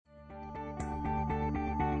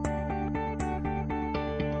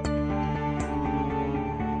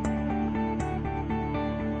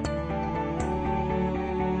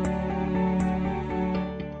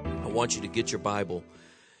want you to get your Bible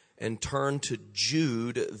and turn to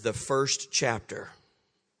Jude, the first chapter.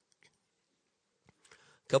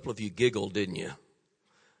 A couple of you giggled, didn't you?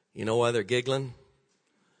 You know why they're giggling?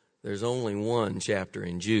 There's only one chapter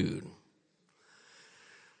in Jude.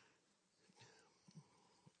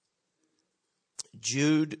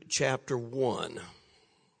 Jude chapter 1,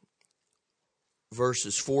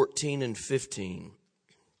 verses 14 and 15.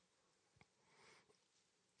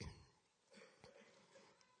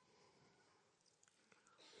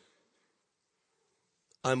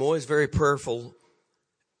 I'm always very prayerful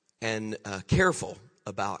and careful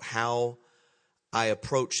about how I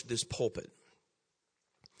approach this pulpit.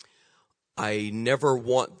 I never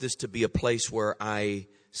want this to be a place where I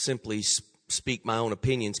simply speak my own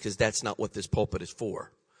opinions, because that's not what this pulpit is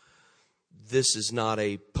for. This is not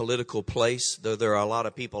a political place, though there are a lot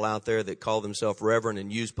of people out there that call themselves reverend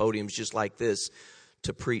and use podiums just like this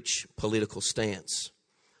to preach political stance.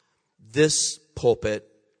 This pulpit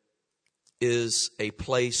is a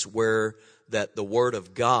place where that the word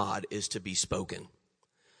of God is to be spoken.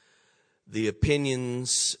 The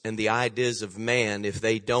opinions and the ideas of man, if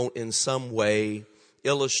they don't in some way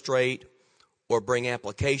illustrate or bring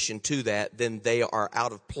application to that, then they are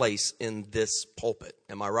out of place in this pulpit.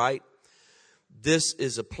 Am I right? This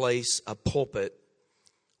is a place, a pulpit,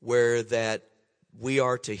 where that we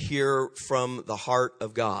are to hear from the heart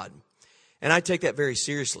of God. And I take that very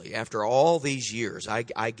seriously. After all these years,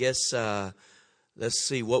 I guess, let's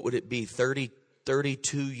see, what would it be,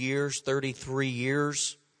 32 years, 33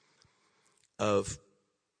 years of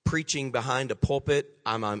preaching behind a pulpit,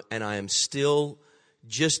 and I am still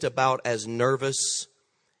just about as nervous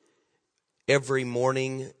every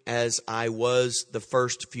morning as I was the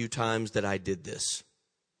first few times that I did this.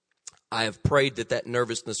 I have prayed that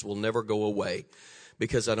nervousness will never go away,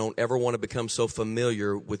 because I don't ever want to become so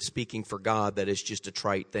familiar with speaking for God that it's just a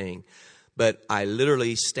trite thing. But I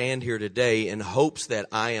literally stand here today in hopes that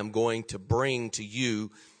I am going to bring to you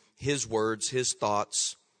His words, His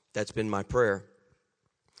thoughts. That's been my prayer.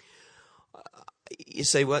 You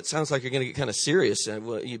say, well, it sounds like you're going to get kind of serious.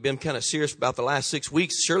 Well, you've been kind of serious about the last 6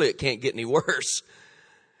 weeks. Surely it can't get any worse.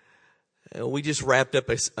 We just wrapped up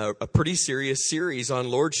a pretty serious series on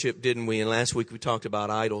lordship, didn't we? And last week we talked about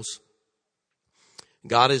idols.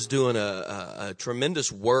 God is doing a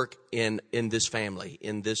tremendous work in this family,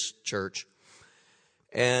 in this church.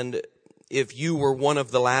 And if you were one of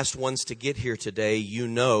the last ones to get here today, you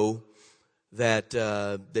know that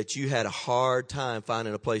you had a hard time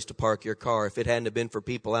finding a place to park your car. If it hadn't have been for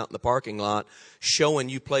people out in the parking lot showing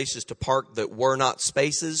you places to park that were not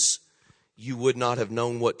spaces, you would not have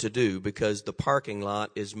known what to do, because the parking lot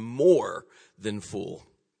is more than full.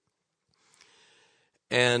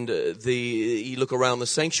 And you look around the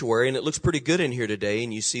sanctuary, and it looks pretty good in here today,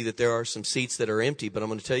 and you see that there are some seats that are empty. But I'm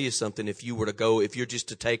going to tell you something. If you're just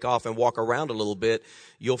to take off and walk around a little bit,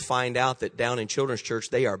 you'll find out that down in Children's Church,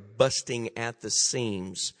 they are busting at the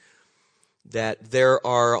seams. That there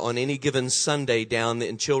are, on any given Sunday down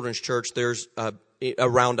in Children's Church, there's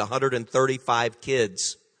around 135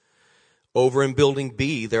 kids. Over in Building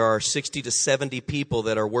B, there are 60 to 70 people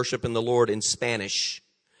that are worshiping the Lord in Spanish.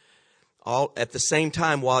 All at the same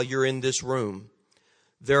time, while you're in this room,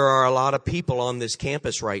 there are a lot of people on this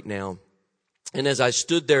campus right now. And as I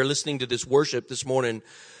stood there listening to this worship this morning,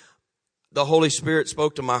 the Holy Spirit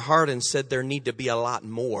spoke to my heart and said there need to be a lot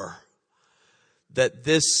more. That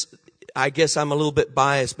this, I guess I'm a little bit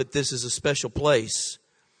biased, but this is a special place.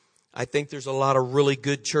 I think there's a lot of really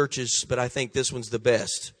good churches, but I think this one's the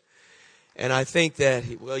best. And I think that,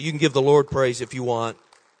 well, you can give the Lord praise if you want.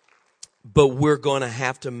 But we're going to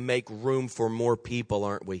have to make room for more people,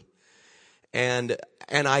 aren't we? And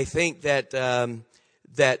I think that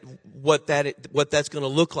what that's going to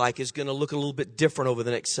look like is going to look a little bit different over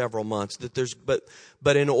the next several months.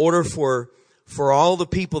 But in order for all the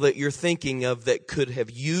people that you're thinking of that could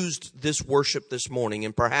have used this worship this morning,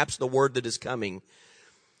 and perhaps the word that is coming,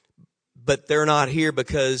 but they're not here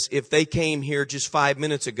because if they came here just 5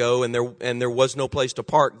 minutes ago and there was no place to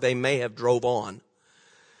park, they may have drove on.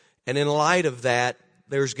 And in light of that,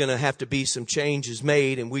 there's going to have to be some changes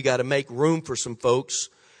made, and we got to make room for some folks.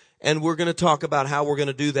 And we're going to talk about how we're going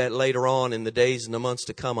to do that later on in the days and the months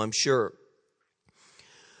to come, I'm sure.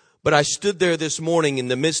 But I stood there this morning in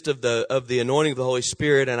the midst of the anointing of the Holy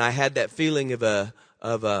Spirit, and I had that feeling of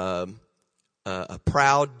a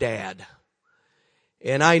proud dad.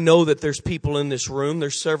 And I know that there's people in this room,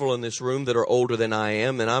 there's several in this room that are older than I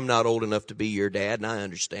am, and I'm not old enough to be your dad, and I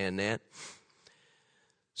understand that.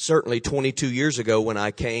 Certainly 22 years ago when I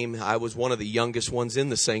came, I was one of the youngest ones in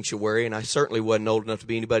the sanctuary, and I certainly wasn't old enough to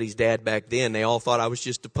be anybody's dad back then. They all thought I was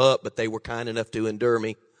just a pup, but they were kind enough to endure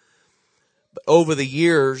me. Over the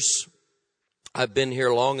years, I've been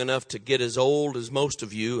here long enough to get as old as most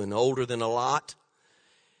of you and older than a lot.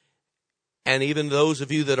 And even those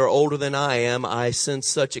of you that are older than I am, I sense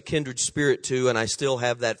such a kindred spirit to, and I still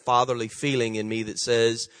have that fatherly feeling in me that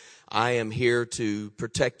says, I am here to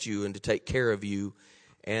protect you and to take care of you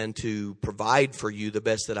and to provide for you the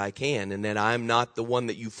best that I can. And that I'm not the one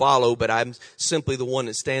that you follow, but I'm simply the one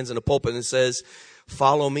that stands in a pulpit and says,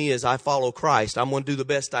 follow me as I follow Christ. I'm going to do the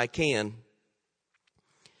best I can.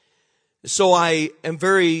 So I am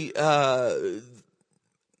very have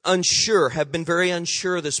been very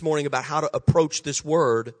unsure this morning about how to approach this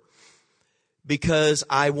word, because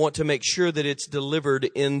I want to make sure that it's delivered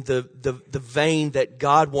in the vein that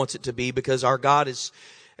God wants it to be, because our God is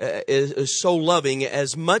so loving.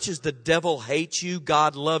 As much as the devil hates you,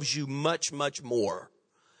 God loves you much, much more.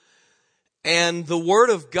 And the word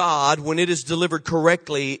of God, when it is delivered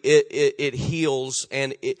correctly, it heals,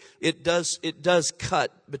 and it does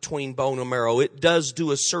cut between bone and marrow. It does do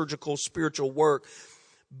a surgical spiritual work,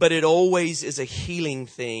 but it always is a healing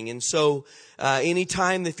thing. And so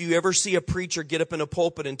anytime if you ever see a preacher get up in a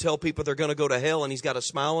pulpit and tell people they're going to go to hell and he's got a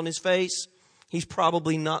smile on his face, he's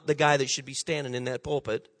probably not the guy that should be standing in that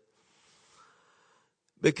pulpit.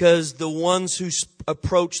 Because the ones who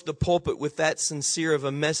approach the pulpit with that sincere of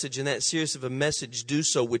a message and that serious of a message do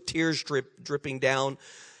so with tears dripping down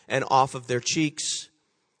and off of their cheeks,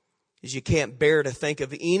 as you can't bear to think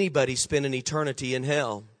of anybody spending eternity in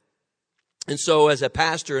hell. And so as a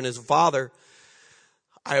pastor and as a father,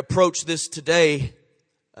 I approach this today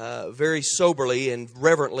very soberly and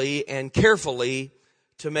reverently and carefully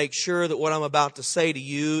to make sure that what I'm about to say to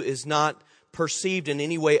you is not perceived in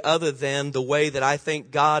any way other than the way that I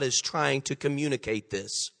think God is trying to communicate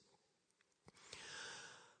this.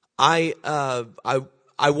 I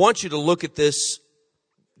want you to look at this,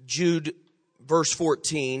 Jude verse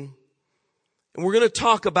 14. And we're going to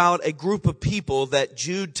talk about a group of people that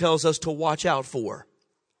Jude tells us to watch out for.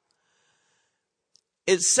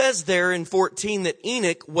 It says there in 14 that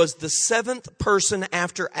Enoch was the 7th person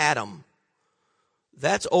after Adam.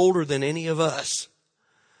 That's older than any of us.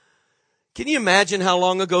 Can you imagine how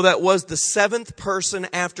long ago that was? The 7th person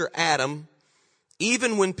after Adam,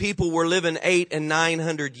 even when people were living 800 and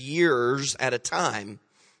 900 years at a time.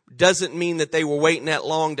 Doesn't mean that they were waiting that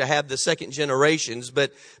long to have the second generations,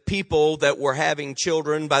 but people that were having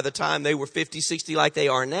children by the time they were 50, 60 like they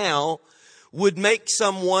are now would make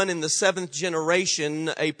someone in the 7th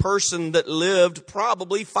generation a person that lived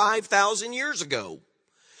probably 5,000 years ago.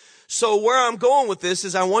 So where I'm going with this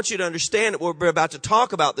is I want you to understand that what we're about to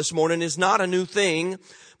talk about this morning is not a new thing,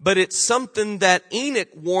 but it's something that Enoch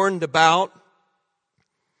warned about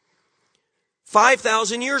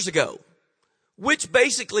 5,000 years ago, which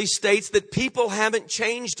basically states that people haven't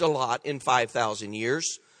changed a lot in 5,000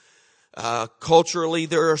 years. Culturally,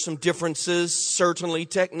 there are some differences. Certainly,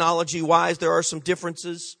 technology-wise, there are some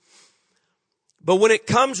differences. But when it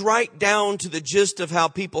comes right down to the gist of how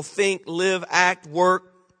people think, live, act, work,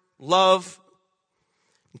 love,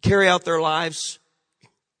 and carry out their lives,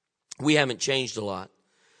 we haven't changed a lot.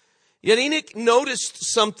 Yet Enoch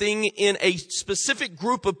noticed something in a specific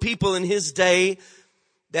group of people in his day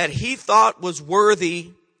that he thought was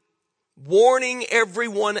worthy warning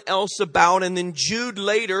everyone else about. And then Jude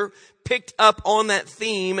later picked up on that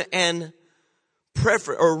theme and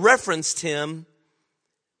referenced him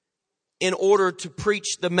in order to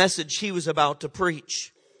preach the message he was about to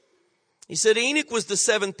preach. He said Enoch was the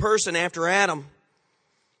 7th person after Adam.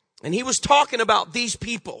 And he was talking about these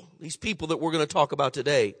people that we're going to talk about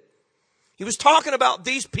today. He was talking about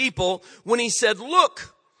these people when he said,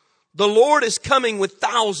 look, the Lord is coming with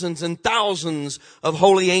thousands and thousands of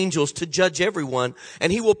holy angels to judge everyone.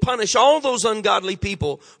 And he will punish all those ungodly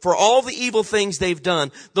people for all the evil things they've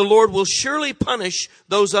done. The Lord will surely punish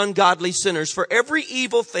those ungodly sinners for every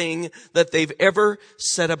evil thing that they've ever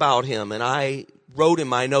said about him. And I wrote in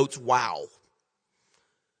my notes, wow.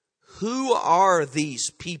 Who are these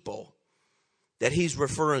people that he's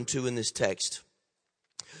referring to in this text?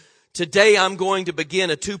 Today I'm going to begin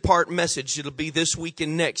a 2-part message. It'll be this week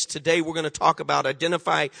and next. Today we're going to talk about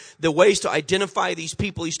the ways to identify these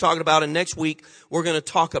people he's talking about. And next week we're going to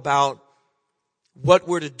talk about what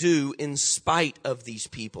we're to do in spite of these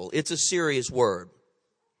people. It's a serious word.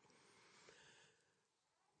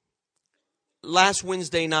 Last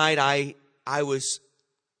Wednesday night I was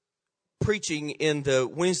preaching in the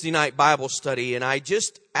Wednesday night Bible study, and I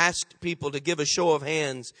just asked people to give a show of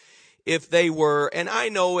hands if they were, and I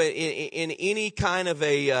know in any kind of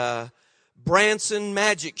a Branson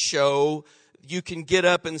magic show, you can get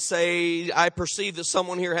up and say, I perceive that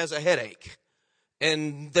someone here has a headache.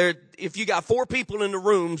 And if you got 4 people in the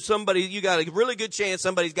room, you got a really good chance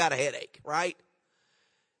somebody's got a headache, right?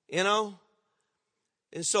 You know?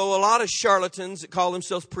 And so a lot of charlatans that call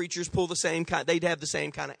themselves preachers they'd have the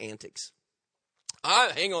same kind of antics.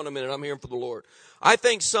 Hang on a minute, I'm hearing from the Lord. I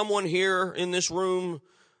think someone here in this room,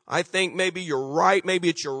 I think maybe you're right, maybe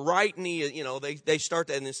it's your right knee, they start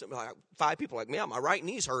that, and then 5 people are like, man, my right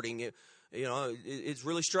knee's hurting. It's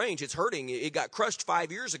really strange. It's hurting. It got crushed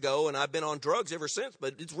 5 years ago, and I've been on drugs ever since,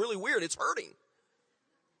 but it's really weird. It's hurting.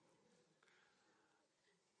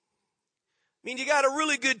 I mean, you got a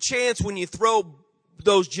really good chance when you throw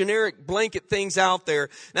those generic blanket things out there.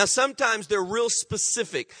 Now, sometimes they're real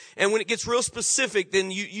specific. And when it gets real specific,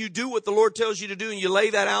 then you do what the Lord tells you to do, and you lay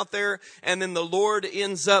that out there, and then the Lord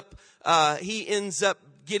ends up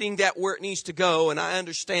getting that where it needs to go, and I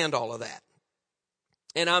understand all of that.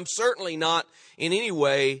 And I'm certainly not in any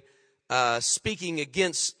way speaking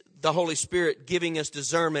against the Holy Spirit giving us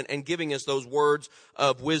discernment and giving us those words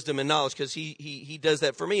of wisdom and knowledge, because he does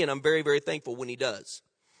that for me, and I'm very, very thankful when he does.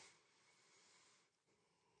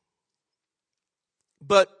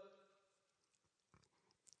 But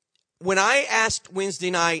when I asked Wednesday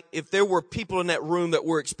night if there were people in that room that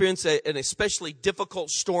were experiencing an especially difficult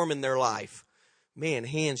storm in their life, man,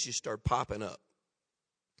 hands just started popping up.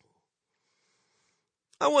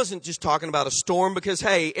 I wasn't just talking about a storm because,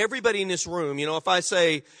 hey, everybody in this room, if I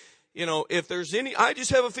say, if there's I just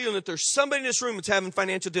have a feeling that there's somebody in this room that's having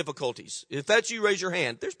financial difficulties. If that's you, raise your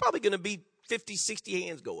hand. There's probably going to be 50, 60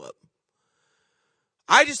 hands go up.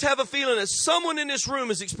 I just have a feeling that someone in this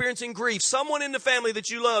room is experiencing grief. Someone in the family that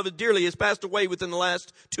you love dearly has passed away within the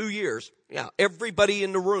last 2 years. Yeah, everybody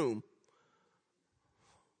in the room.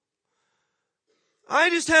 I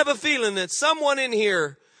just have a feeling that someone in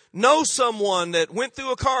here knows someone that went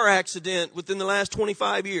through a car accident within the last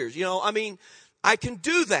 25 years. I can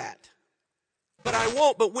do that. But I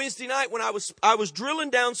won't. But Wednesday night when I was drilling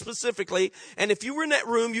down specifically, and if you were in that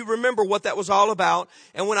room, you remember what that was all about.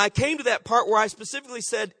 And when I came to that part where I specifically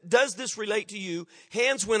said, does this relate to you?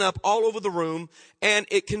 Hands went up all over the room, and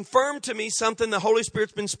it confirmed to me something the Holy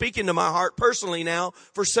Spirit's been speaking to my heart personally now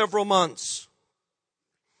for several months.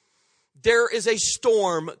 There is a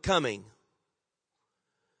storm coming.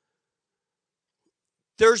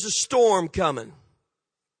 There's a storm coming.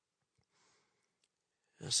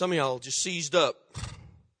 Now, some of y'all just seized up.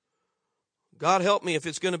 God help me if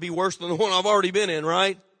it's going to be worse than the one I've already been in,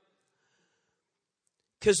 right?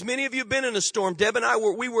 Because many of you have been in a storm. Deb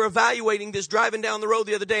and we were evaluating this driving down the road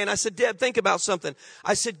the other day, and I said, Deb, think about something.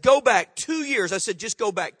 I said, go back 2 years. I said, just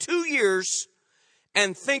go back 2 years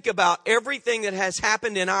and think about everything that has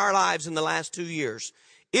happened in our lives in the last 2 years.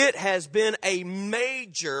 It has been a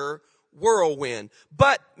major whirlwind.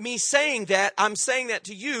 But me saying that, I'm saying that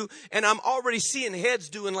to you, and I'm already seeing heads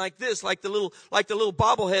doing like this, like the little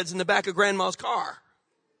bobbleheads in the back of Grandma's car.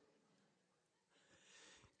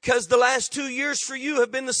 Because the last 2 years for you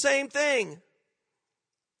have been the same thing.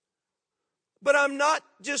 But I'm not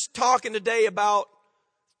just talking today about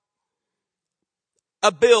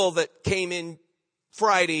a bill that came in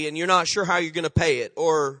Friday and you're not sure how you're going to pay it,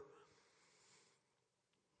 or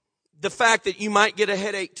the fact that you might get a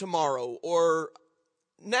headache tomorrow, or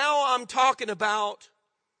now I'm talking about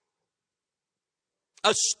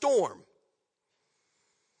a storm.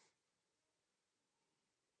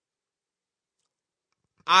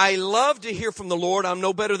 I love to hear from the Lord. I'm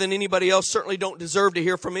no better than anybody else. Certainly don't deserve to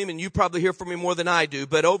hear from Him, and you probably hear from Him more than I do.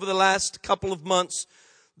 But over the last couple of months,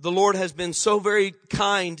 the Lord has been so very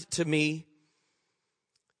kind to me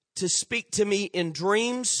to speak to me in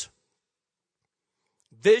dreams,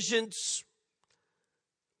 visions,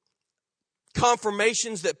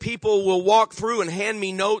 confirmations that people will walk through and hand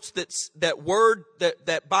me notes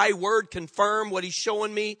that by word confirm what He's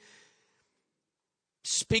showing me,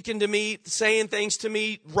 speaking to me, saying things to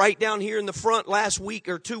me right down here in the front. Last week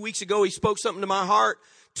or 2 weeks ago, He spoke something to my heart.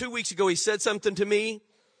 2 weeks ago, He said something to me.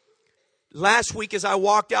 Last week, as I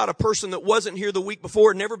walked out, a person that wasn't here the week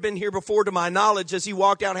before, never been here before to my knowledge, as he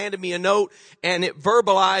walked out, handed me a note, and it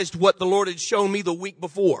verbalized what the Lord had shown me the week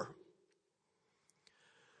before.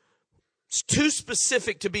 It's too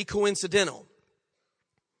specific to be coincidental.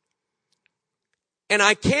 And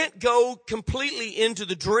I can't go completely into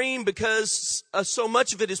the dream because so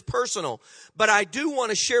much of it is personal. But I do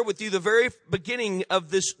want to share with you the very beginning of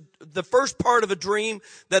this, the first part of a dream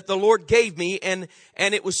that the Lord gave me. And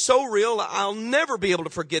it was so real, I'll never be able to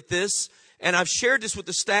forget this. and I've shared this with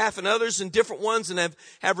the staff and others and different ones, and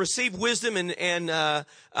have received wisdom and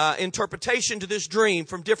interpretation to this dream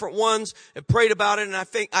from different ones, and prayed about it, and I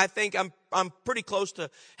think I'm pretty close to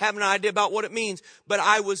having an idea about what it means. But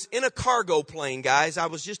I was in a cargo plane, guys. I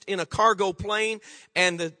was just in a cargo plane,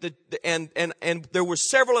 and and there were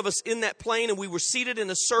several of us in that plane, and we were seated in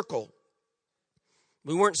a circle.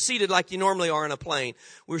 We weren't seated like you normally are in a plane.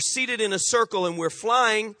 We're seated in a circle, and we're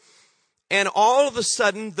flying, and all of a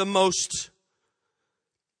sudden, the most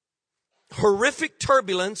horrific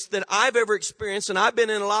turbulence that I've ever experienced, and I've been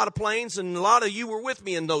in a lot of planes, and a lot of you were with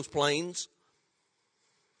me in those planes.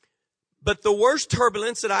 But the worst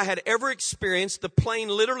turbulence that I had ever experienced, the plane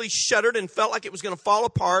literally shuddered and felt like it was going to fall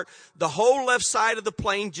apart. The whole left side of the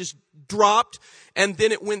plane just dropped, and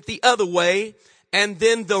then it went the other way. And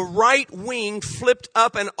then the right wing flipped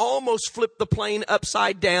up and almost flipped the plane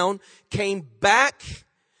upside down, came back.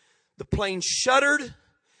 The plane shuddered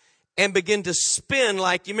and began to spin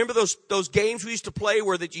like, you remember those games we used to play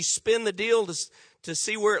where that you spin the deal to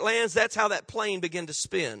see where it lands? That's how that plane began to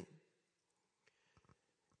spin.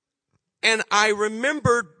 And I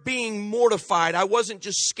remember being mortified. I wasn't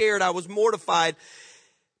just scared, I was mortified.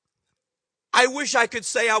 I wish I could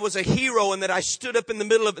say I was a hero and that I stood up in the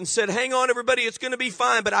middle of it and said, hang on everybody, it's going to be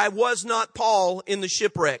fine. But I was not Paul in the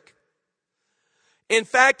shipwreck. In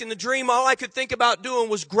fact, in the dream, all I could think about doing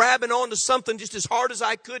was grabbing onto something just as hard as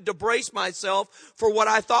I could to brace myself for what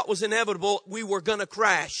I thought was inevitable. We were going to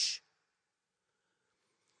crash.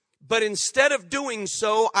 But instead of doing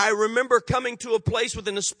so, I remember coming to a place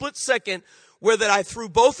within a split second where that I threw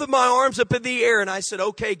both of my arms up in the air and I said,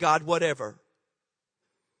 okay, God, whatever.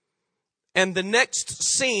 And the next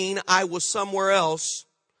scene, I was somewhere else,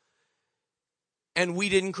 and we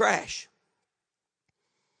didn't crash.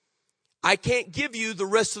 I can't give you the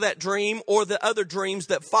rest of that dream or the other dreams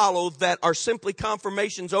that follow that are simply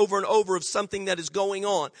confirmations over and over of something that is going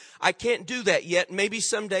on. I can't do that yet. Maybe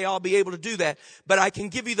someday I'll be able to do that. But I can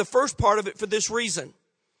give you the first part of it for this reason.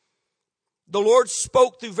 The Lord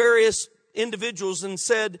spoke through various individuals and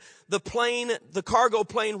said, the cargo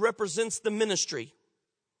plane represents the ministry.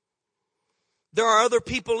 There are other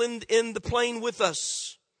people in the plane with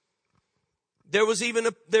us. There was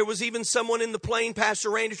even someone in the plane, Pastor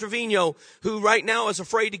Randy Trevino, who right now is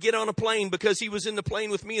afraid to get on a plane because he was in the plane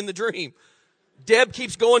with me in the dream. Deb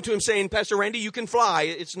keeps going to him saying, Pastor Randy, you can fly.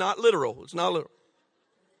 It's not literal. It's not literal.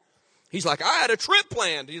 He's like, I had a trip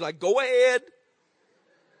planned. He's like, go ahead.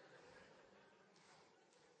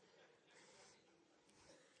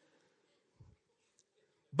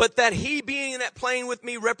 But that he being in that plane with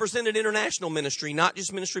me represented international ministry, not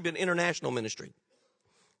just ministry, but international ministry.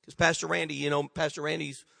 Because Pastor Randy, Pastor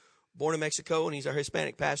Randy's born in Mexico and he's our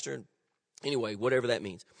Hispanic pastor. And anyway, whatever that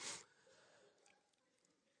means.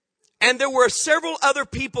 And there were several other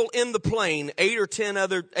people in the plane, 8 or 10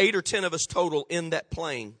 of us total in that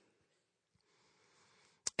plane.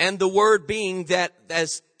 And the word being that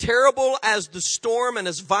as terrible as the storm and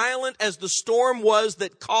as violent as the storm was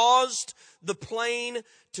that caused the plane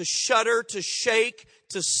to shudder, to shake,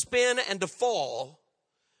 to spin, and to fall,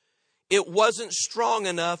 it wasn't strong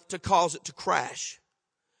enough to cause it to crash.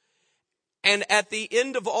 And at the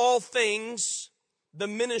end of all things, the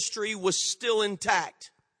ministry was still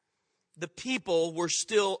intact. The people were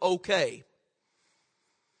still okay.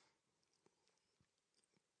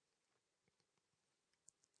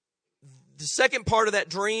 The second part of that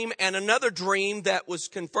dream, and another dream that was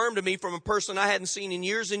confirmed to me from a person I hadn't seen in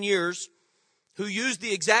years and years, who used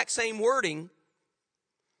the exact same wording,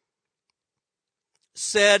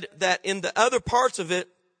 said that in the other parts of it,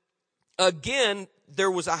 again, there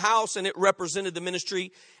was a house and it represented the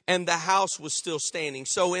ministry and the house was still standing.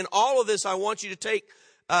 So in all of this, I want you to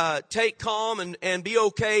take calm and be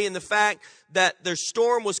okay in the fact that the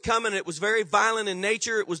storm was coming. It was very violent in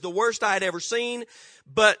nature. It was the worst I had ever seen.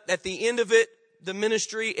 But at the end of it, the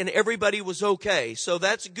ministry and everybody was okay. So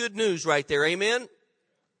that's good news right there. Amen.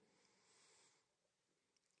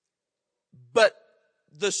 But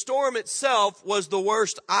the storm itself was the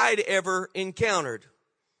worst I'd ever encountered.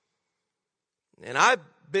 And I've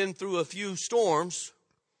been through a few storms.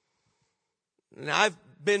 And I've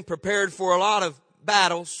been prepared for a lot of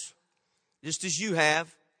battles, just as you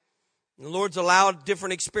have. And the Lord's allowed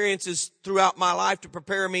different experiences throughout my life to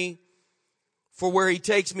prepare me for where He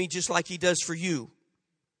takes me, just like He does for you.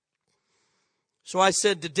 So I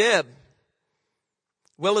said to Deb,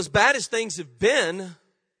 well, as bad as things have been,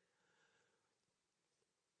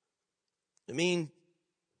 I mean,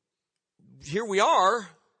 here we are.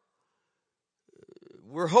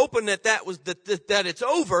 We're hoping that it's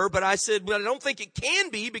over, but I said, well, I don't think it can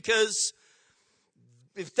be, because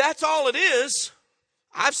if that's all it is,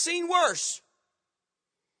 I've seen worse.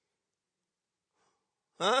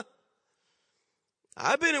 Huh?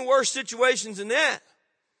 I've been in worse situations than that.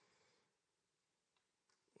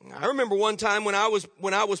 I remember one time when I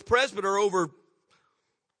was presbyter over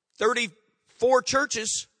 34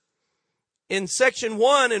 churches in section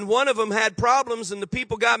 1, and one of them had problems, and the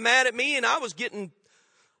people got mad at me, and I was getting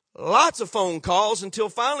lots of phone calls until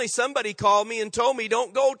finally somebody called me and told me,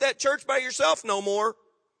 don't go to that church by yourself no more.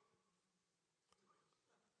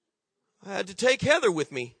 I had to take Heather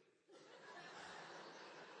with me.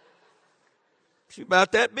 She's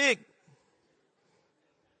about that big.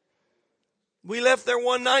 We left there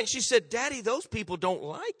one night. She said, Daddy, those people don't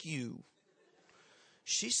like you.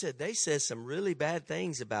 She said, they said some really bad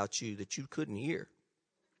things about you that you couldn't hear.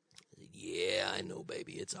 I said, yeah, I know,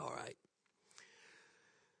 baby. It's all right.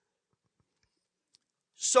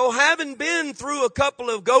 So having been through a couple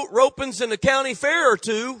of goat ropings in the county fair or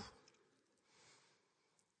two,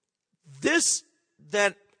 this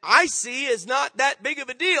that I see is not that big of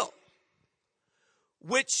a deal,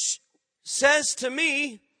 which says to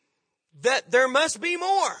me that there must be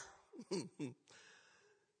more.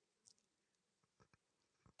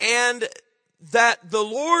 And that the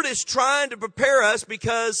Lord is trying to prepare us,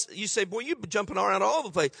 because you say, boy, you've been jumping around all over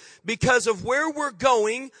the place. Because of where we're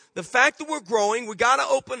going, the fact that we're growing, we got to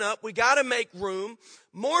open up, we got to make room.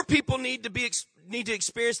 More people need to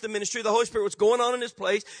experience the ministry of the Holy Spirit, what's going on in this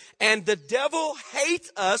place. And the devil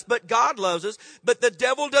hates us, but God loves us. But the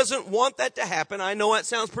devil doesn't want that to happen. I know that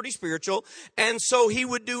sounds pretty spiritual. And so he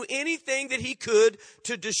would do anything that he could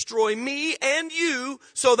to destroy me and you,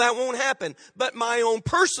 so that won't happen. But my own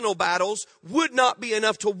personal battles would not be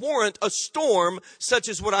enough to warrant a storm such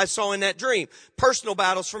as what I saw in that dream. Personal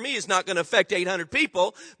battles for me is not going to affect 800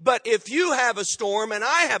 people. But if you have a storm and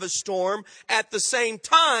I have a storm at the same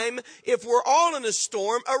time, if we're all in a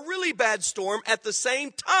storm, a really bad storm at the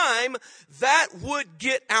same time, that would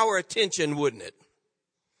get our attention, wouldn't it?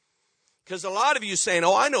 Because a lot of you saying,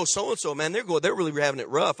 oh, I know so-and-so, man, they're really having it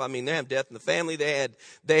rough. I mean, they have death in the family. They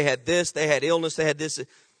had this, they had illness, they had this.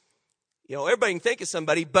 You know, everybody can think of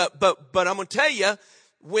somebody, but I'm going to tell you,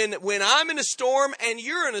 when I'm in a storm and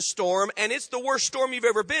you're in a storm, and it's the worst storm you've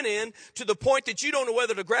ever been in, to the point that you don't know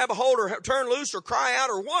whether to grab a hold or turn loose or cry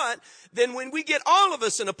out or what, then when we get all of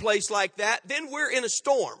us in a place like that, then we're in a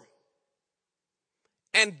storm.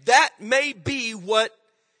 And that may be what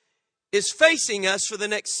is facing us for the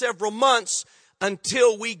next several months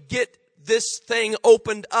until we get this thing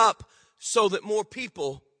opened up so that more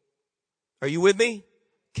people, are you with me,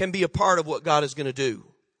 can be a part of what God is going to do.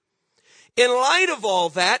 In light of all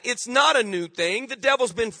that, it's not a new thing. The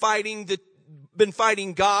devil's been fighting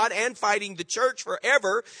God and fighting the church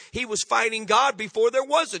forever. He was fighting God before there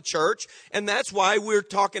was a church. And that's why we're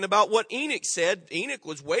talking about what Enoch said. Enoch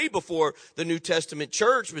was way before the New Testament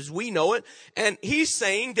church as we know it. And he's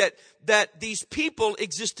saying that these people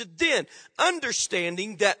existed then,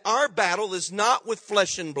 understanding that our battle is not with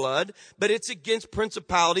flesh and blood, but it's against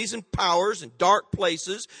principalities and powers and dark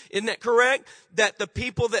places. Isn't that correct? That the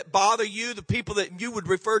people that bother you, the people that you would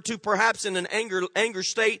refer to perhaps in an anger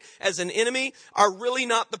state as an enemy, are really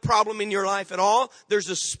not the problem in your life at all. There's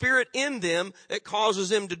a spirit in them that causes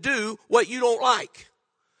them to do what you don't like.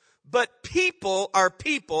 But people are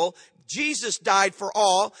people. Jesus died for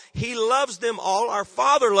all. He loves them all. Our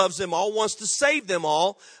Father loves them all, wants to save them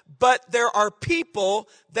all. But there are people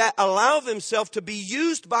that allow themselves to be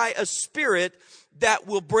used by a spirit that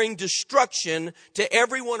will bring destruction to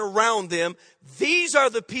everyone around them. These are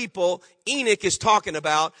the people Enoch is talking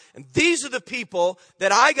about. And these are the people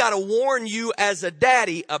that I got to warn you as a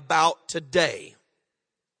daddy about today.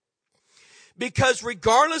 Because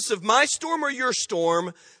regardless of my storm or your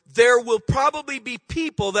storm, there will probably be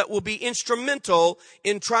people that will be instrumental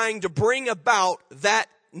in trying to bring about that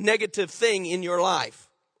negative thing in your life.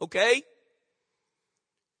 Okay?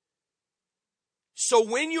 So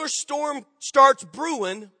when your storm starts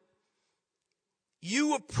brewing,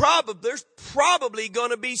 there's probably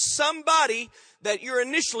going to be somebody that you're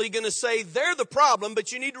initially going to say they're the problem,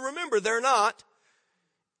 but you need to remember they're not.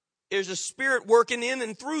 There's a spirit working in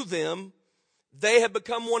and through them. They have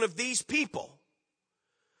become one of these people.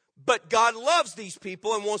 But God loves these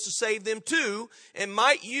people and wants to save them too, and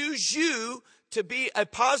might use you to be a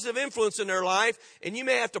positive influence in their life. And you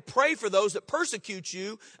may have to pray for those that persecute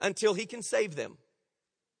you until He can save them.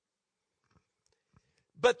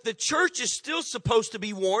 But the church is still supposed to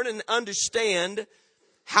be warned and understand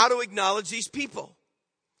how to acknowledge these people.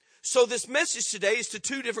 So this message today is to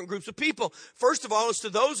two different groups of people. First of all, it's to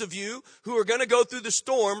those of you who are going to go through the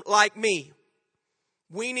storm like me.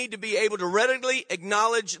 We need to be able to readily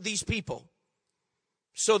acknowledge these people.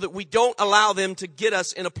 so that we don't allow them to get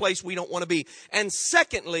us in a place we don't want to be. And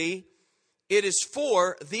secondly, it is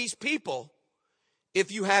for these people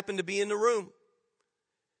if you happen to be in the room.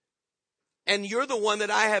 And you're the one that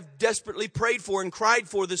I have desperately prayed for and cried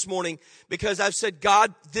for this morning, because I've said,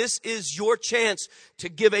 God, this is your chance to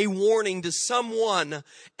give a warning to someone.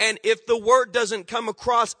 And if the word doesn't come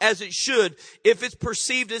across as it should, if it's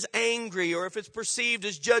perceived as angry or if it's perceived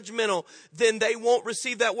as judgmental, then they won't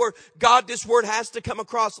receive that word. God, this word has to come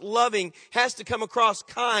across loving, has to come across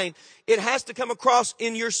kind. It has to come across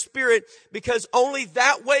in your spirit, because only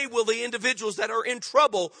that way will the individuals that are in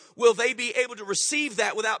trouble, will they be able to receive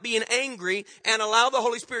that without being angry and allow the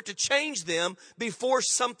Holy Spirit to change them before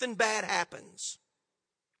something bad happens.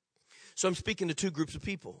 So I'm speaking to two groups of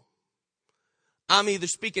people. I'm either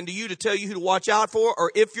speaking to you to tell you who to watch out for,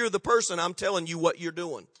 or if you're the person, I'm telling you what you're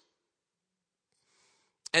doing.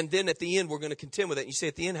 And then at the end, we're going to contend with it. And you say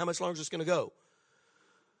at the end, how much longer is this going to go?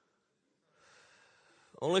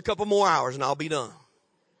 Only a couple more hours and I'll be done.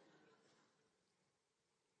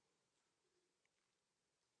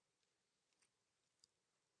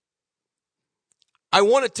 I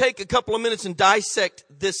want to take a couple of minutes and dissect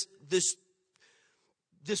this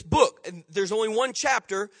book. And there's only one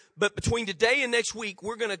chapter, but between today and next week,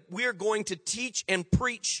 we're going to teach and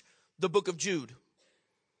preach the book of Jude.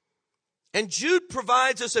 And Jude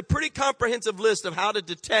provides us a pretty comprehensive list of how to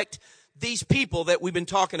detect these people that we've been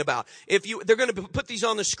talking about. They're going to put these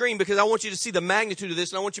on the screen because I want you to see the magnitude of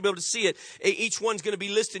this, and I want you to be able to see it. Each one's going to be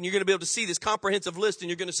listed, and you're going to be able to see this comprehensive list, and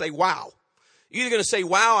you're going to say, wow. You're either going to say,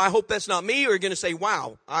 wow, I hope that's not me, or you're going to say,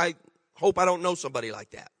 wow, I hope I don't know somebody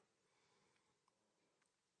like that.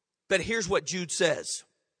 But here's what Jude says.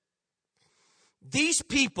 These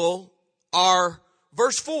people are,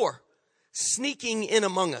 verse 4, sneaking in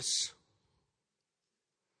among us.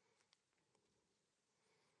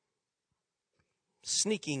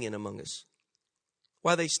 Sneaking in among us.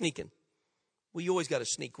 Why are they sneaking? Well, you always got to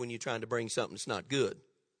sneak when you're trying to bring something that's not good.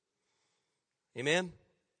 Amen?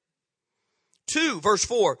 2, verse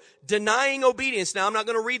 4, denying obedience. Now, I'm not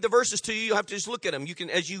going to read the verses to you. You'll have to just look at them. You can,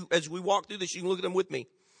 as we walk through this, you can look at them with me.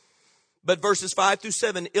 But verses 5 through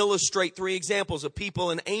 7 illustrate 3 examples of people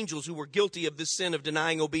and angels who were guilty of this sin of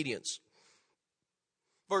denying obedience.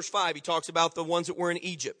 Verse 5, he talks about the ones that were in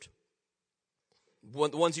Egypt.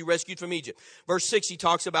 The ones he rescued from Egypt. Verse 6, he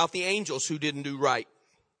talks about the angels who didn't do right.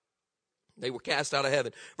 They were cast out of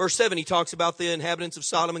heaven. Verse 7, he talks about the inhabitants of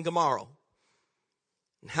Sodom and Gomorrah.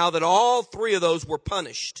 And how that all 3 of those were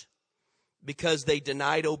punished because they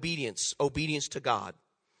denied obedience to God.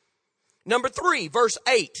 Number 3, verse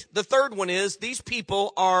 8. The third one is these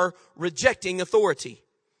people are rejecting authority.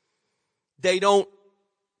 They don't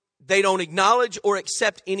acknowledge or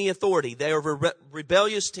accept any authority. They are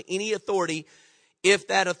rebellious to any authority if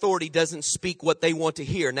that authority doesn't speak what they want to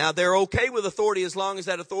hear. Now, they're okay with authority as long as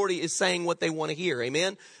that authority is saying what they want to hear.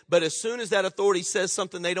 Amen? But as soon as that authority says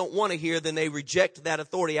something they don't want to hear, then they reject that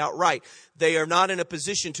authority outright. They are not in a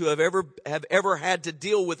position to have ever had to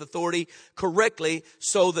deal with authority correctly,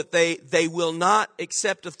 so that they will not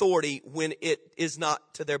accept authority when it is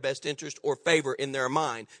not to their best interest or favor in their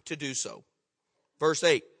mind to do so. Verse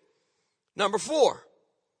 8. Number 4.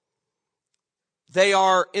 They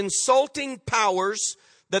are insulting powers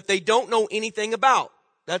that they don't know anything about.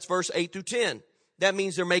 That's verse 8 through 10. That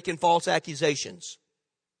means they're making false accusations.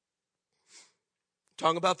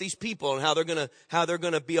 Talking about these people and how they're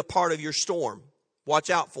gonna be a part of your storm. Watch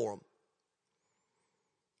out for them.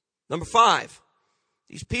 Number 5.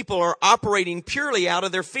 These people are operating purely out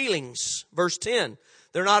of their feelings. Verse 10.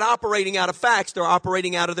 They're not operating out of facts. They're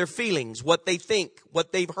operating out of their feelings. What they think.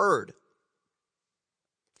 What they've heard.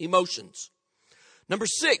 Emotions. Number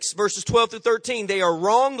 6, verses 12 through 13, they are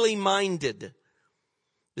wrongly minded.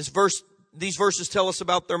 These verses tell us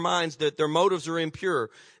about their minds, that their motives are impure.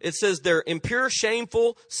 It says they're impure,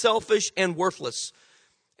 shameful, selfish, and worthless.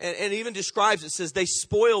 And it even describes, it says they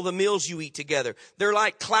spoil the meals you eat together. They're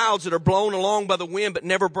like clouds that are blown along by the wind but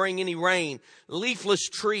never bring any rain. Leafless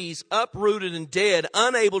trees, uprooted and dead,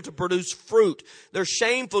 unable to produce fruit. Their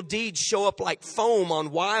shameful deeds show up like foam on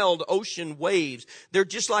wild ocean waves. They're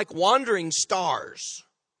just like wandering stars.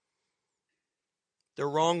 They're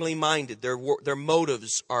wrongly minded. Their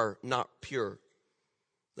motives are not pure.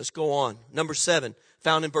 Let's go on. Number 7,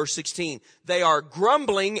 found in verse 16. They are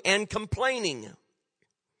grumbling and complaining.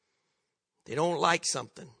 They don't like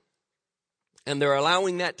something. And they're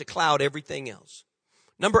allowing that to cloud everything else.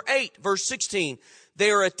 Number 8, verse 16. They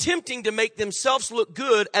are attempting to make themselves look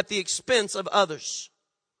good at the expense of others.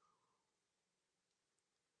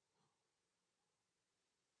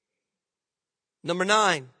 Number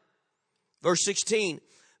 9, verse 16.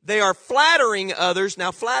 They are flattering others.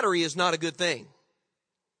 Now, flattery is not a good thing,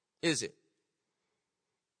 is it?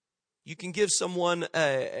 You can give someone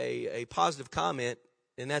a positive comment,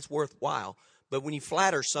 and that's worthwhile. But when you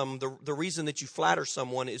flatter the reason that you flatter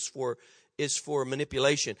someone is for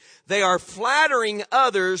manipulation. They are flattering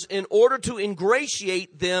others in order to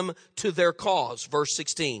ingratiate them to their cause. Verse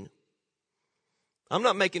 16. I'm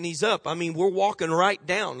not making these up. I mean, we're walking right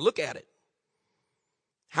down. Look at it.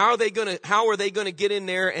 How are they going to get in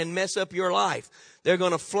there and mess up your life? They're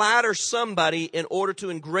going to flatter somebody in order to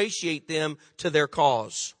ingratiate them to their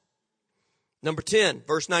cause. Number 10,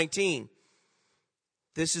 verse 19.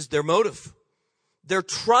 This is their motive. They're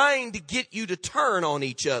trying to get you to turn on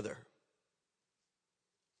each other.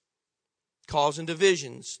 Causing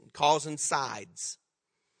divisions, causing sides.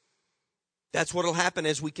 That's what will happen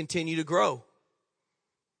as we continue to grow.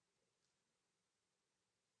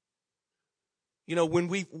 You know, when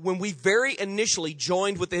we very initially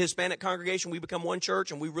joined with the Hispanic congregation, we become one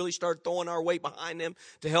church and we really started throwing our weight behind them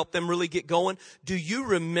to help them really get going. Do you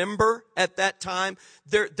remember at that time,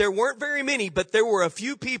 there weren't very many, but there were a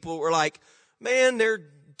few people who were like, man, they're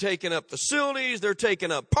taking up facilities, they're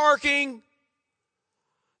taking up parking,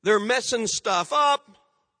 they're messing stuff up.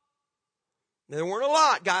 There weren't a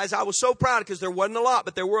lot, guys. I was so proud because there wasn't a lot,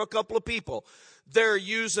 but there were a couple of people. They're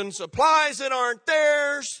using supplies that aren't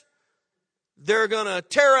theirs. They're going to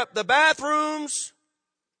tear up the bathrooms.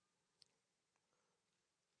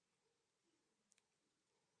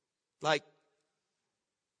 Like,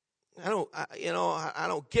 I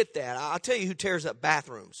don't get that. I'll tell you who tears up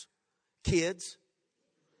bathrooms. Kids.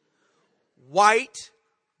 White,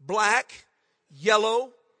 black,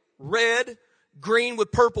 yellow, red, green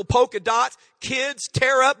with purple polka dots. Kids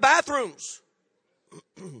tear up bathrooms.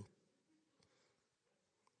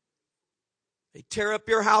 They tear up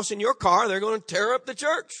your house and your car, they're going to tear up the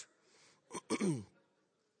church.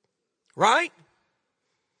 Right?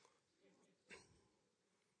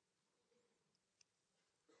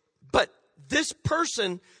 But this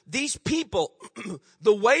person, these people,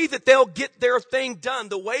 the way that they'll get their thing done,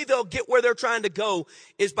 the way they'll get where they're trying to go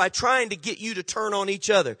is by trying to get you to turn on each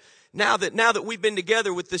other. Now that we've been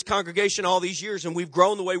together with this congregation all these years and we've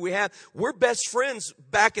grown the way we have, we're best friends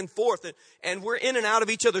back and forth, and we're in and out of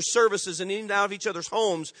each other's services and in and out of each other's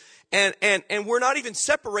homes. And we're not even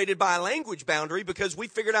separated by a language boundary because we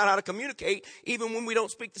figured out how to communicate even when we don't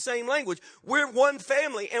speak the same language. We're one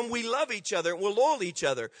family and we love each other and we're loyal to each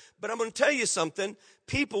other. But I'm going to tell you something.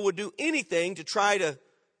 People would do anything to try to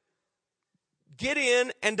get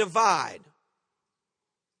in and divide.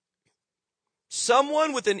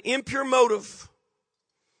 Someone with an impure motive.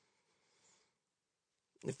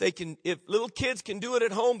 If little kids can do it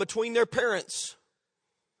at home between their parents,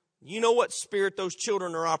 you know what spirit those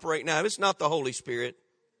children are operating out of. It's not the Holy Spirit.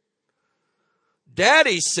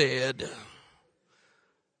 Daddy said,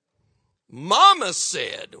 Mama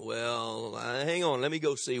said. Well, hang on, let me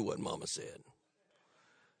go see what Mama said.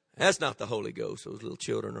 That's not the Holy Ghost those little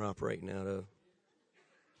children are operating out of.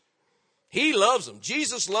 He loves them.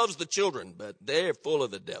 Jesus loves the children, but they're full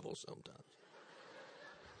of the devil sometimes.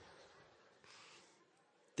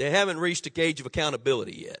 They haven't reached a age of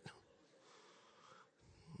accountability yet.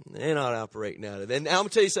 They're not operating out of it. And I'm going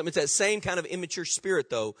to tell you something. It's that same kind of immature spirit,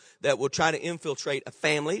 though, that will try to infiltrate a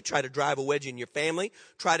family, try to drive a wedge in your family,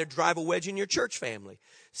 try to drive a wedge in your church family.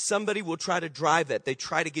 Somebody will try to drive that. They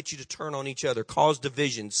try to get you to turn on each other, cause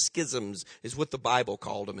divisions. Schisms is what the Bible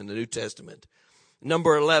called them in the New Testament.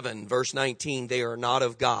 Number 11, verse 19, they are not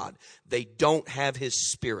of God. They don't have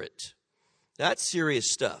his spirit. That's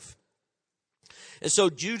serious stuff. And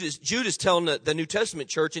so Jude is telling the New Testament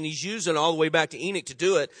church, and he's using all the way back to Enoch to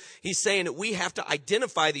do it. He's saying that we have to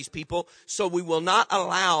identify these people so we will not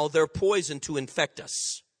allow their poison to infect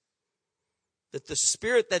us. That the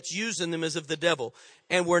spirit that's using them is of the devil.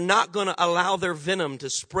 And we're not going to allow their venom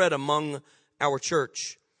to spread among our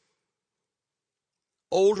church.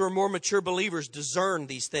 Older, more mature believers discern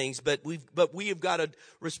these things, but we have got a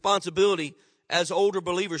responsibility as older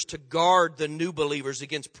believers to guard the new believers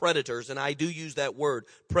against predators, and I do use that word,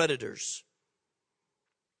 predators.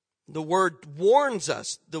 The word warns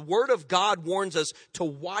us, the word of God warns us to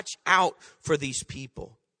watch out for these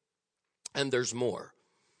people. And there's more.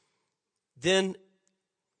 Then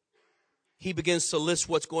he begins to list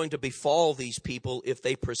what's going to befall these people if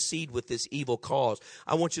they proceed with this evil cause.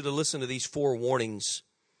 I want you to listen to these 4 warnings.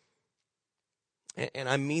 And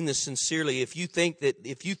I mean this sincerely. If you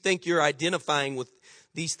think you're identifying with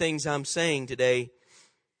these things I'm saying today,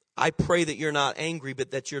 I pray that you're not angry, but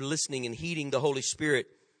that you're listening and heeding the Holy Spirit.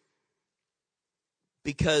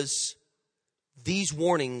 Because these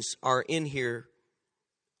warnings are in here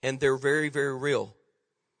and they're very, very real.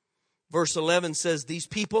 Verse 11 says, these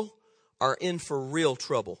people are in for real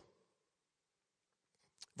trouble.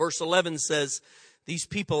 Verse 11 says, these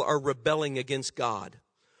people are rebelling against God.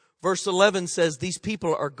 Verse 11 says, these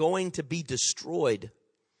people are going to be destroyed.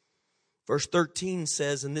 Verse 13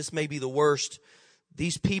 says, and this may be the worst,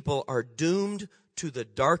 these people are doomed to the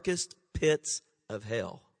darkest pits of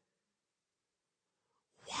hell.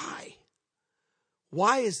 Why?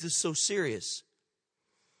 Why is this so serious?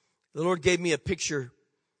 The Lord gave me a picture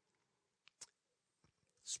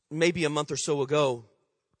maybe a month or so ago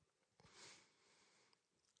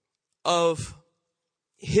of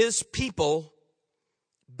His people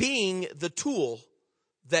being the tool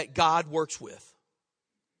that God works with.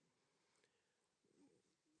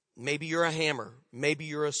 Maybe you're a hammer. Maybe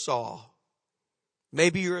you're a saw.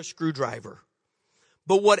 Maybe you're a screwdriver.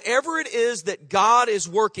 But whatever it is that God is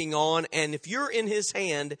working on, and if you're in His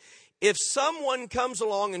hand, if someone comes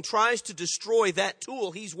along and tries to destroy that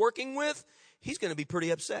tool He's working with, He's going to be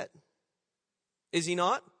pretty upset. Is He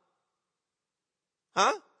not?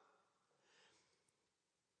 Huh?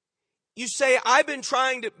 You say, I've been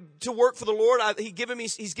trying to work for the Lord. He's given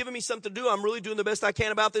me something to do. I'm really doing the best I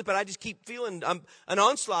can about this, but I just keep feeling an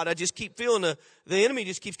onslaught. I just keep feeling the enemy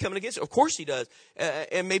just keeps coming against it. Of course he does.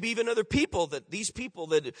 And maybe even other people, these people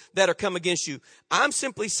that are come against you. I'm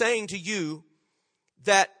simply saying to you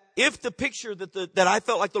that if the picture that I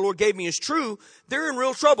felt like the Lord gave me is true, they're in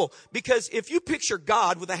real trouble. Because if you picture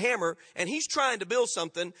God with a hammer and He's trying to build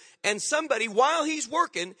something, and somebody, while He's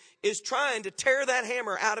working, is trying to tear that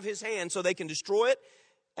hammer out of His hand so they can destroy it,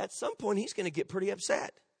 at some point He's going to get pretty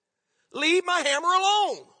upset. Leave my hammer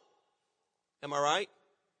alone. Am I right?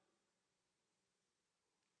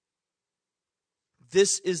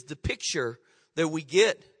 This is the picture that we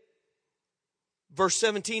get. Verse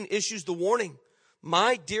 17 issues the warning.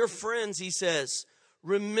 My dear friends, he says,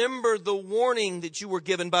 remember the warning that you were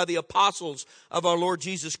given by the apostles of our Lord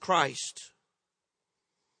Jesus Christ.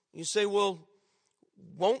 You say, well,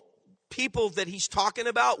 won't people that he's talking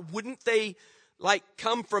about, wouldn't they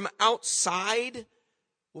come from outside?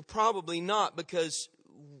 Well, probably not, because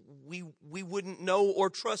we wouldn't know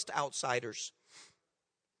or trust outsiders.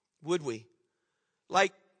 Would we?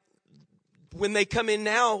 When they come in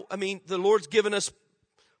now, the Lord's given us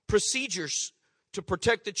procedures to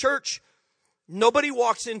protect the church. Nobody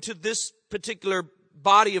walks into this particular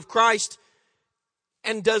body of Christ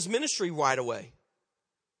and does ministry right away.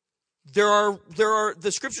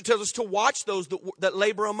 The scripture tells us to watch those that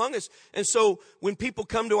labor among us. And so when people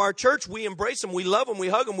come to our church, we embrace them, we love them, we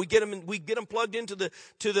hug them, we get them plugged into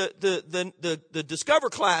the Discover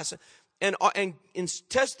class and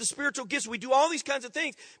test the spiritual gifts. We do all these kinds of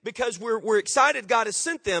things because we're excited God has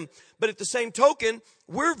sent them. But at the same token,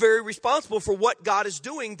 we're very responsible for what God is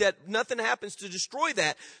doing, that nothing happens to destroy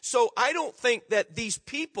that. So I don't think that these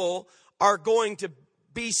people are going to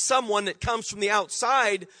be someone that comes from the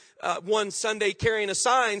outside one Sunday carrying a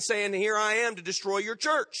sign saying, here I am to destroy your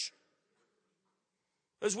church.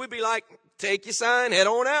 Because we'd be like, take your sign, head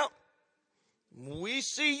on out. We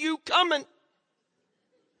see you coming.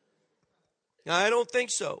 I don't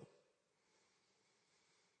think so.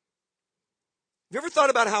 Have you ever thought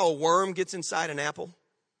about how a worm gets inside an apple?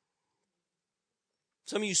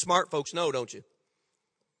 Some of you smart folks know, don't you?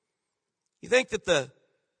 You think that the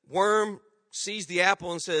worm sees the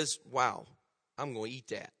apple and says, wow, I'm going to eat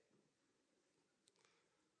that.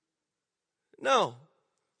 No.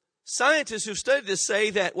 Scientists who've studied this say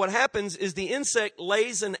that what happens is the insect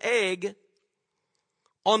lays an egg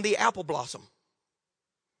on the apple blossom.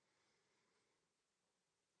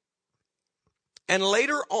 And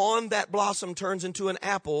later on, that blossom turns into an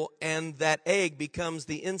apple, and that egg becomes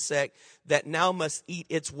the insect that now must eat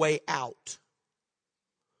its way out.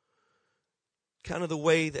 Kind of the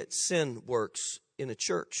way that sin works in a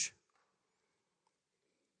church.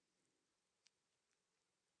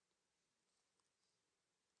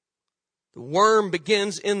 The worm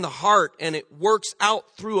begins in the heart, and it works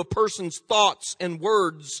out through a person's thoughts and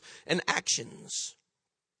words and actions.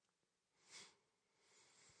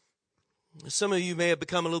 Some of you may have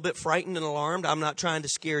become a little bit frightened and alarmed. I'm not trying to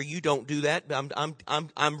scare you. Don't do that.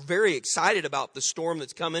 I'm very excited about the storm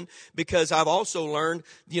that's coming, because I've also learned,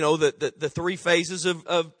 the three phases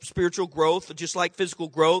of spiritual growth, just like physical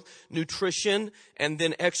growth: nutrition, and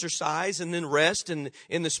then exercise, and then rest. And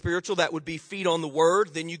in the spiritual, that would be feed on the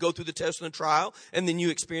word. Then you go through the test and the trial, and then you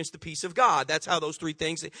experience the peace of God. That's how those three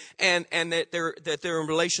things, and that they're in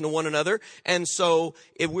relation to one another. And so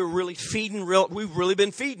if we're really we've really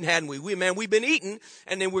been feeding, hadn't we? We've been eating,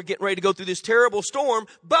 and then we're getting ready to go through this terrible storm.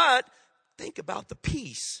 But think about the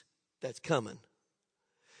peace that's coming.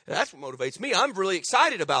 That's what motivates me. I'm really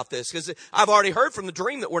excited about this because I've already heard from the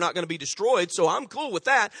dream that we're not going to be destroyed, so I'm cool with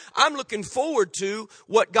that. I'm looking forward to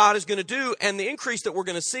what God is going to do and the increase that we're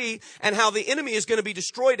going to see and how the enemy is going to be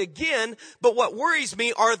destroyed again. But what worries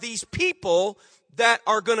me are these people that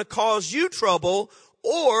are going to cause you trouble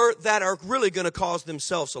or that are really going to cause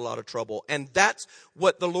themselves a lot of trouble. And that's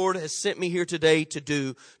what the Lord has sent me here today to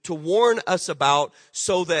do, to warn us about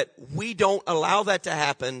so that we don't allow that to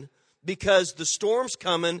happen. Because the storm's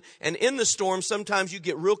coming, and in the storm, sometimes you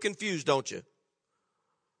get real confused, don't you?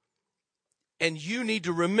 And you need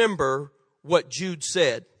to remember what Jude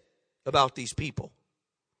said about these people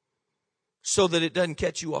so that it doesn't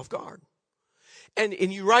catch you off guard. And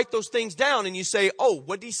you write those things down and you say, oh,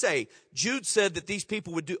 what did he say? Jude said that these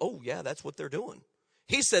people would do, oh, yeah, that's what they're doing.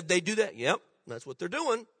 He said they do that. Yep, that's what they're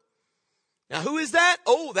doing. Now, who is that?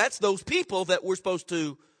 Oh, that's those people that we're supposed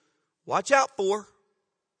to watch out for.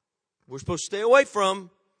 We're supposed to stay away from.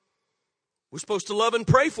 We're supposed to love and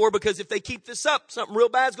pray for, because if they keep this up, something real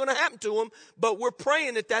bad is going to happen to them. But we're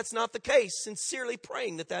praying that that's not the case, sincerely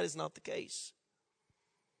praying that that is not the case.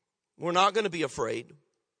 We're not going to be afraid.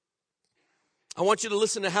 I want you to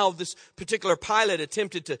listen to how this particular pilot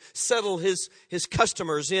attempted to settle his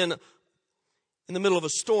customers in the middle of a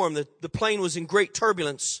storm. The plane was in great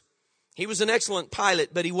turbulence. He was an excellent pilot,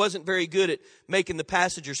 but he wasn't very good at making the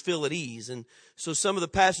passengers feel at ease. And so some of the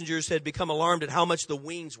passengers had become alarmed at how much the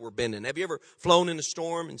wings were bending. Have you ever flown in a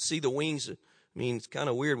storm and see the wings? I mean, it's kind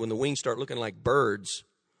of weird when the wings start looking like birds.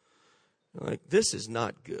 Like, this is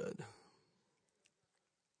not good.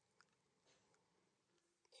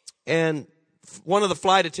 And one of the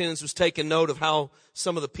flight attendants was taking note of how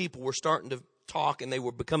some of the people were starting to talk, and they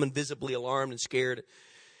were becoming visibly alarmed and scared.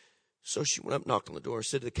 So she went up, knocked on the door, and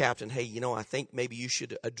said to the captain, hey, I think maybe you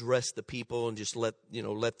should address the people and just let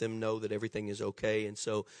them know that everything is okay. And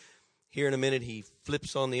so here in a minute, he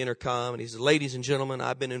flips on the intercom and he says, ladies and gentlemen,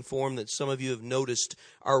 I've been informed that some of you have noticed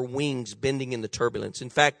our wings bending in the turbulence. In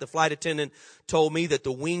fact, the flight attendant told me that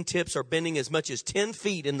the wing tips are bending as much as 10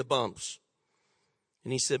 feet in the bumps.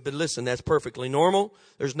 And he said, but listen, that's perfectly normal.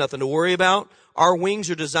 There's nothing to worry about. Our wings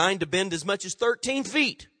are designed to bend as much as 13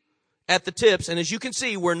 feet. At the tips, and as you can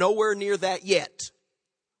see, we're nowhere near that yet.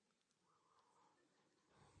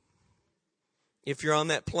 If you're on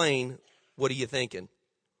that plane, what are you thinking?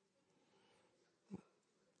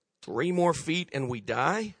 3 more feet and we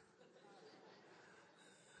die?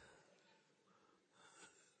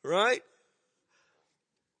 Right?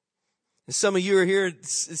 And some of you are here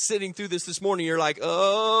sitting through this morning, you're like,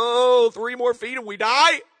 oh, 3 more feet and we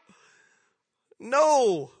die?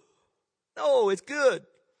 No, it's good.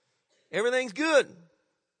 Everything's good.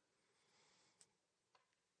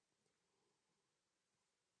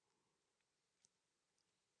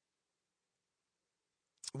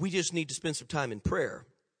 We just need to spend some time in prayer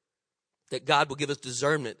that God will give us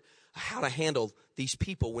discernment how to handle these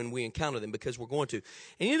people when we encounter them, because we're going to.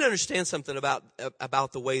 And you need to understand something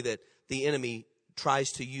about the way that the enemy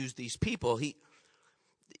tries to use these people.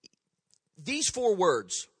 These 4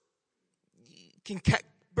 words can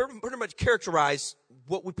pretty much characterize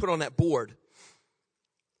what we put on that board.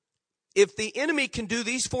 If the enemy can do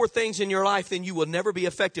these 4 things in your life, then you will never be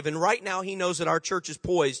effective. And right now, he knows that our church is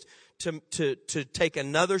poised to take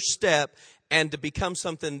another step and to become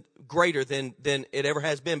something greater than it ever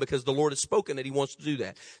has been, because the Lord has spoken that he wants to do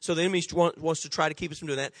that. So the enemy wants to try to keep us from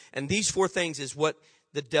doing that. And these 4 things is what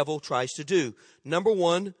the devil tries to do. Number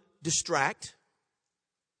 1, distract.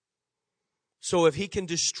 So if he can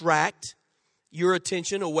distract your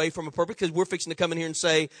attention away from a purpose, because we're fixing to come in here and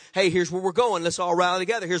say, hey, here's where we're going. Let's all rally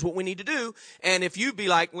together. Here's what we need to do. And if you'd be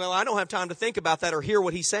like, well, I don't have time to think about that or hear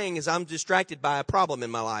what he's saying as I'm distracted by a problem in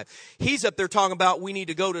my life. He's up there talking about we need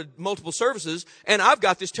to go to multiple services, and I've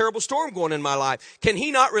got this terrible storm going in my life. Can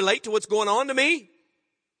he not relate to what's going on to me?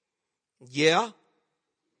 Yeah.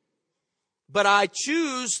 But I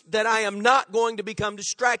choose that I am not going to become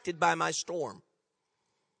distracted by my storm.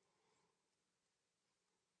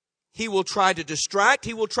 He will try to distract.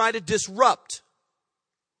 He will try to disrupt.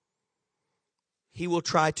 He will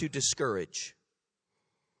try to discourage.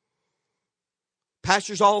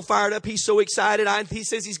 Pastor's all fired up. He's so excited. He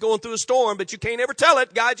says he's going through a storm, but you can't ever tell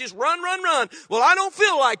it. Guy, just run. Well, I don't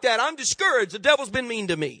feel like that. I'm discouraged. The devil's been mean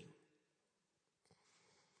to me.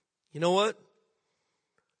 You know what?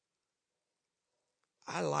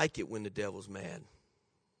 I like it when the devil's mad.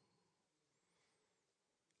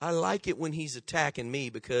 I like it when he's attacking me,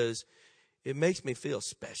 because it makes me feel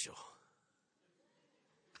special.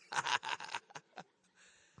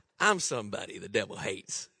 I'm somebody the devil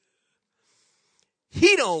hates.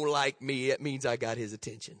 He don't like me. It means I got his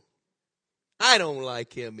attention. I don't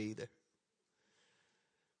like him either.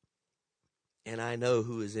 and I know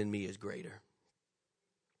who is in me is greater.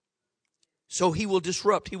 So he will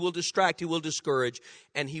disrupt, he will distract, he will discourage,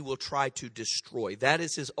 and he will try to destroy. That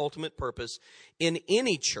is his ultimate purpose in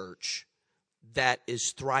any church that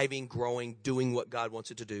is thriving, growing, doing what God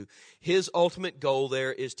wants it to do. His ultimate goal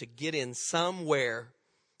there is to get in somewhere,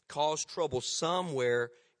 cause trouble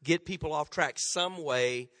somewhere, get people off track some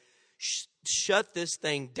way, shut this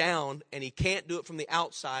thing down, and he can't do it from the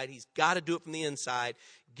outside. He's got to do it from the inside.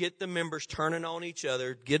 Get the members turning on each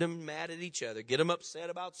other, get them mad at each other, get them upset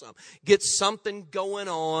about something. Get something going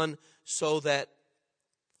on so that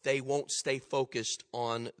they won't stay focused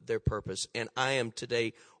on their purpose. And I am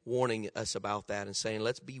today warning us about that and saying,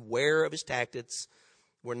 let's beware of his tactics.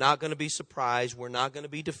 We're not going to be surprised. We're not going to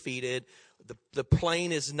be defeated. The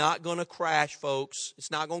plane is not going to crash, folks. It's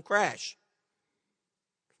not going to crash.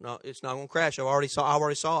 No, it's not going to crash. I already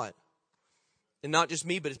saw it. And not just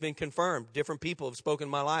me, but it's been confirmed. Different people have spoken in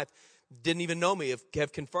my life, didn't even know me,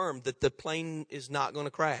 have confirmed that the plane is not going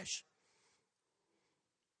to crash.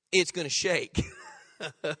 It's going to shake.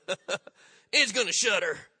 It's going to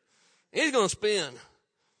shudder. It's going to spin.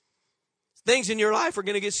 Things in your life are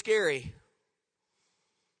going to get scary.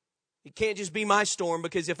 It can't just be my storm,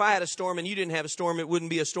 because if I had a storm and you didn't have a storm, it wouldn't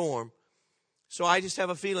be a storm. So I just have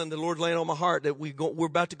a feeling the Lord laying on my heart that we're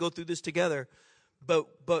about to go through this together.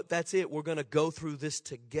 But that's it. We're going to go through this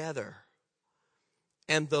together.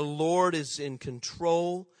 And the Lord is in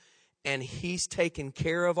control, and he's taken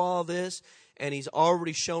care of all this, and he's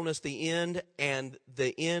already shown us the end, and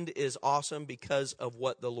the end is awesome because of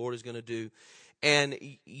what the Lord is going to do. And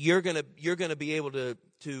you're going to be able to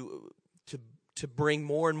bring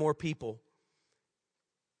more and more people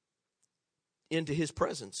into his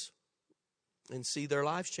presence and see their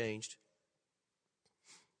lives changed.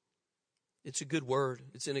 It's a good word.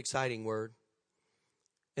 It's an exciting word.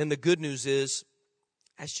 And the good news is,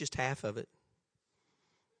 that's just half of it.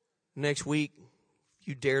 Next week, if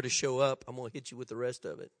you dare to show up, I'm going to hit you with the rest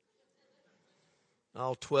of it.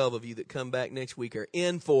 All 12 of you that come back next week are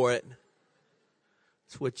in for it.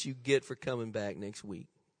 That's what you get for coming back next week.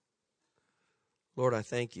 Lord, I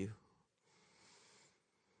thank you.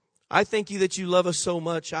 I thank you that you love us so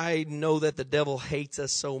much. I know that the devil hates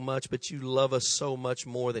us so much, but you love us so much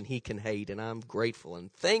more than he can hate. And I'm grateful and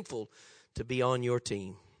thankful to be on your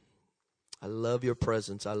team. I love your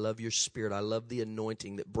presence. I love your spirit. I love the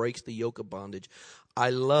anointing that breaks the yoke of bondage.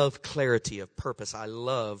 I love clarity of purpose. I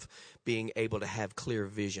love being able to have clear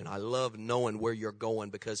vision. I love knowing where you're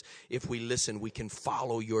going, because if we listen, we can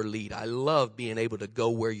follow your lead. I love being able to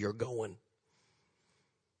go where you're going.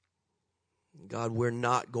 God, we're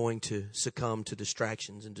not going to succumb to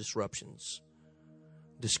distractions and disruptions,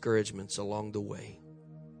 discouragements along the way.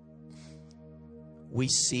 We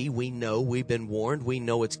see, we know, we've been warned, we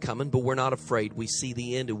know it's coming, but we're not afraid. We see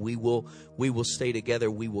the end, and we will stay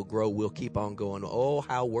together, we will grow, we'll keep on going. Oh,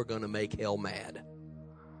 how we're going to make hell mad.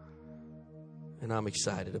 And I'm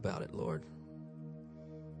excited about it, Lord.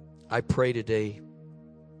 I pray today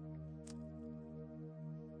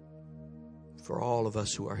for all of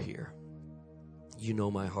us who are here. You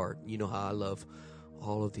know my heart. You know how I love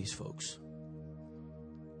all of these folks.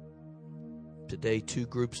 Today, two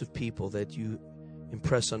groups of people that you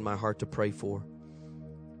impress on my heart to pray for.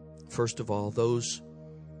 First of all, those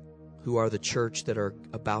who are the church that are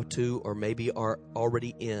about to, or maybe are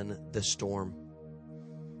already in the storm.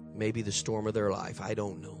 Maybe the storm of their life. I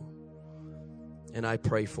don't know. And I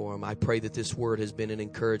pray for them. I pray that this word has been an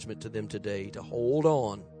encouragement to them today to hold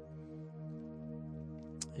on.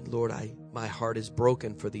 And Lord, my heart is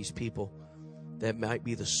broken for these people that might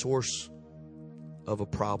be the source of a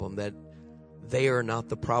problem, that they are not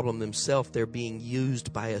the problem themselves. They're being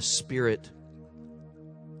used by a spirit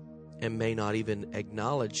and may not even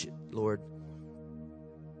acknowledge it, Lord.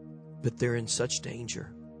 But they're in such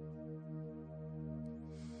danger.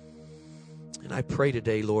 And I pray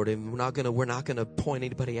today, Lord, and we're not going to point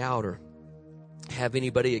anybody out or have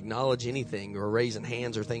anybody acknowledge anything or raising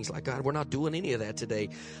hands or things like that. We're not doing any of that today.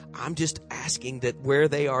 I'm just asking that where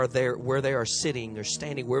they are sitting or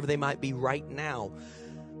standing, wherever they might be right now,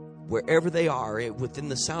 wherever they are, within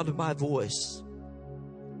the sound of my voice,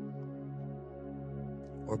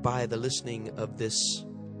 or by the listening of this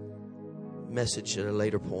message at a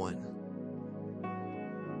later point,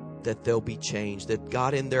 that they'll be changed, that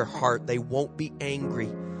God, in their heart, they won't be angry,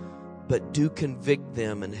 but do convict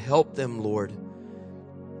them and help them, Lord,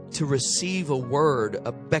 to receive a word,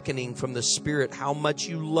 a beckoning from the Spirit, how much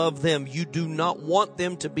you love them. You do not want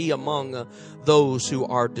them to be among those who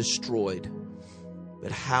are destroyed.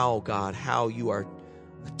 But how, God, how you are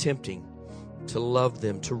attempting to love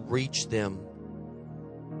them, to reach them,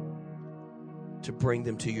 to bring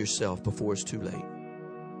them to yourself before it's too late.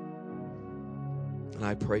 And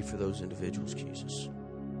I pray for those individuals, Jesus.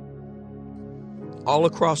 All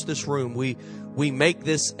across this room, we make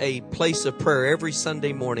this a place of prayer every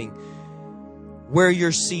Sunday morning. Where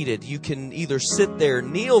you're seated, you can either sit there,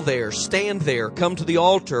 kneel there, stand there, come to the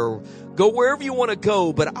altar, go wherever you want to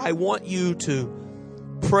go, but I want you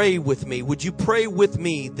to pray with me. Would you pray with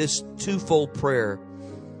me this twofold prayer?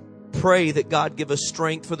 Pray that God give us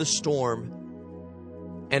strength for the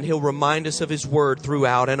storm, and He'll remind us of His word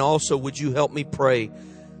throughout. And also, would you help me pray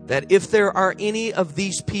that if there are any of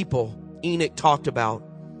these people Enoch talked about,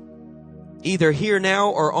 either here now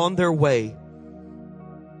or on their way,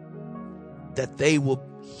 that they will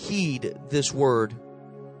heed this word,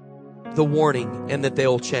 the warning, and that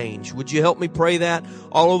they'll change. Would you help me pray that?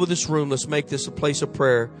 All over this room, let's make this a place of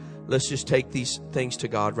prayer. Let's just take these things to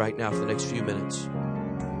God right now for the next few minutes.